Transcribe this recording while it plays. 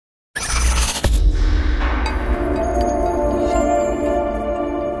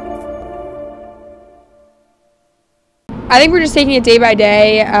I think we're just taking it day by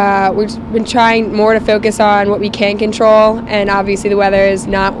day. We've been trying more to focus on what we can control, and obviously the weather is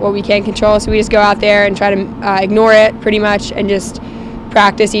not what we can control, so we just go out there and try to ignore it pretty much and just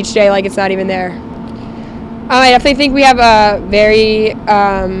practice each day like it's not even there. I definitely think we have a very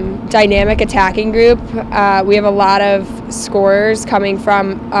dynamic attacking group. We have a lot of scorers coming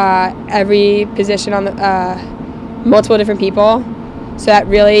from every position on the multiple different people, so that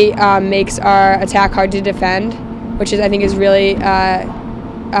really makes our attack hard to defend, which I think is really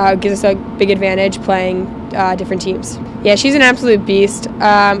gives us a big advantage playing different teams. Yeah, she's an absolute beast.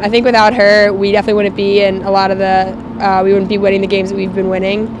 I think without her, we definitely wouldn't be in a lot of we wouldn't be winning the games that we've been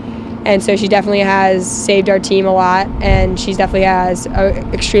winning. And so she definitely has saved our team a lot, and she definitely has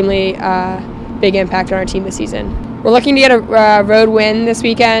an extremely big impact on our team this season. We're looking to get a road win this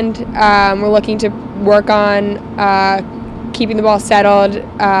weekend. We're looking to work on keeping the ball settled.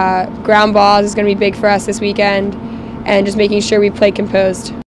 Ground balls is going to be big for us this weekend, and just making sure we play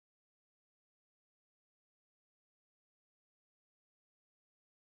composed.